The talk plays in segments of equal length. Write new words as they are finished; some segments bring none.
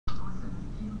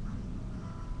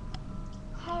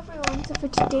So for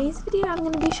today's video, I'm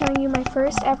going to be showing you my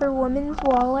first ever women's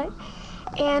wallet.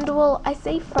 And well, I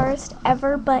say first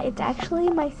ever, but it's actually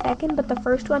my second, but the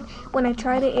first one, when I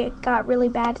tried it, it got really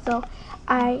bad, so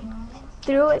I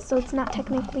threw it, so it's not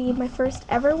technically my first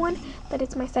ever one, but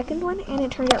it's my second one, and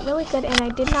it turned out really good. And I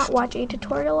did not watch a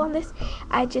tutorial on this.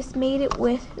 I just made it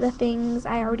with the things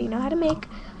I already know how to make.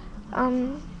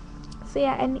 So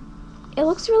yeah, and it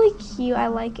looks really cute. I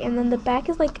like it. And then the back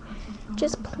is like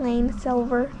just plain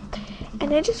silver,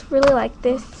 and I just really like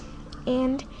this,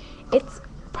 and it's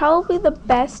probably the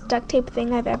best duct tape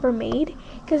thing I've ever made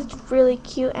because it's really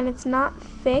cute and it's not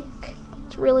thick.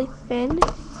 It's really thin.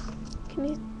 Can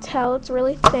you tell? It's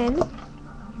really thin,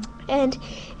 and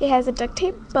it has a duct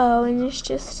tape bow, and it's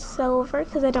just silver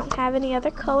because I don't have any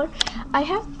other color. I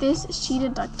have this sheet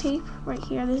of duct tape right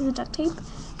here. This is duct tape,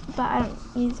 but I don't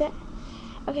use it.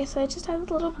 Okay, so it just has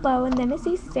a little bow, and then it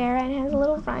says Sarah, and it has a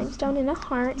little rhinestone and a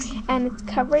heart, and it's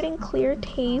covered in clear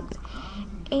tape.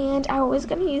 And I was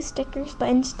going to use stickers, but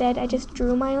instead I just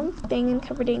drew my own thing and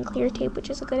covered it in clear tape,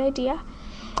 which is a good idea.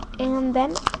 And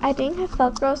then I didn't have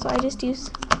Velcro, so I just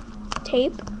used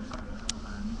tape.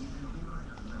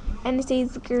 And it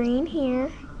says green here.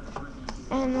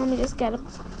 And let me just get a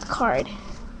card.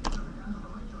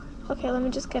 Okay, let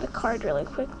me just get a card really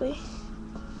quickly.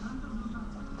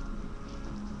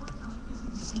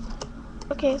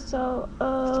 Okay, so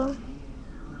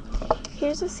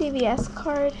here's a CVS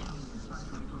card.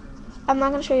 I'm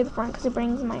not going to show you the front because it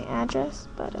brings my address,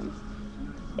 but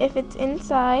if it's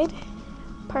inside,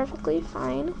 perfectly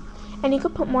fine. And you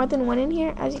could put more than one in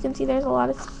here. As you can see, there's a lot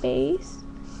of space.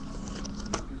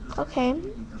 Okay,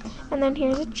 and then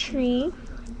here's a tree,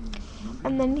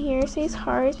 and then here says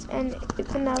hearts, and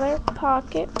it's another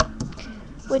pocket,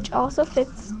 which also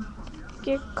fits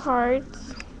your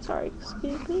cards. Sorry,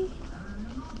 excuse me.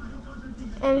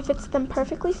 And it fits them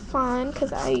perfectly fine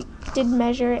because I did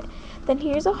measure it. Then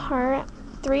here's a heart,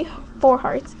 4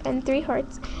 hearts, and 3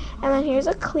 hearts. And then here's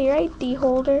a clear ID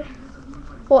holder.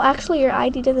 Well, actually your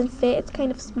ID doesn't fit, it's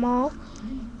kind of small.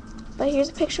 But here's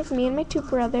a picture of me and my 2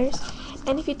 brothers.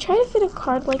 And if you try to fit a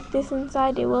card like this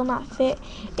inside, it will not fit.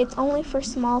 It's only for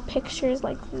small pictures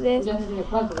like this,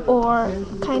 or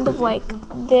kind of like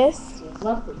this.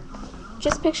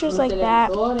 Just pictures like that.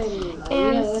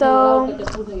 And so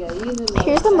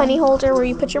here's the money holder where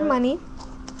you put your money.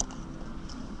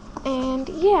 And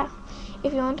yeah,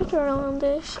 if you want a tutorial on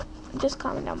this, just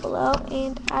comment down below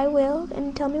and I will,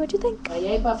 and tell me what you think.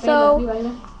 So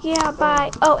yeah, bye.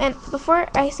 Oh, and before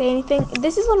I say anything,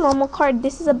 this is a normal card.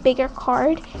 This is a bigger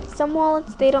card. Some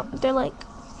wallets, they're like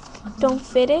don't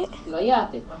fit it.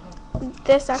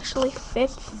 This actually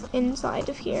fits inside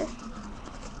of here.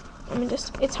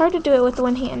 It's hard to do it with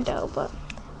one hand though, but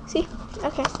see?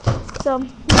 Okay, so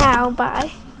now bye.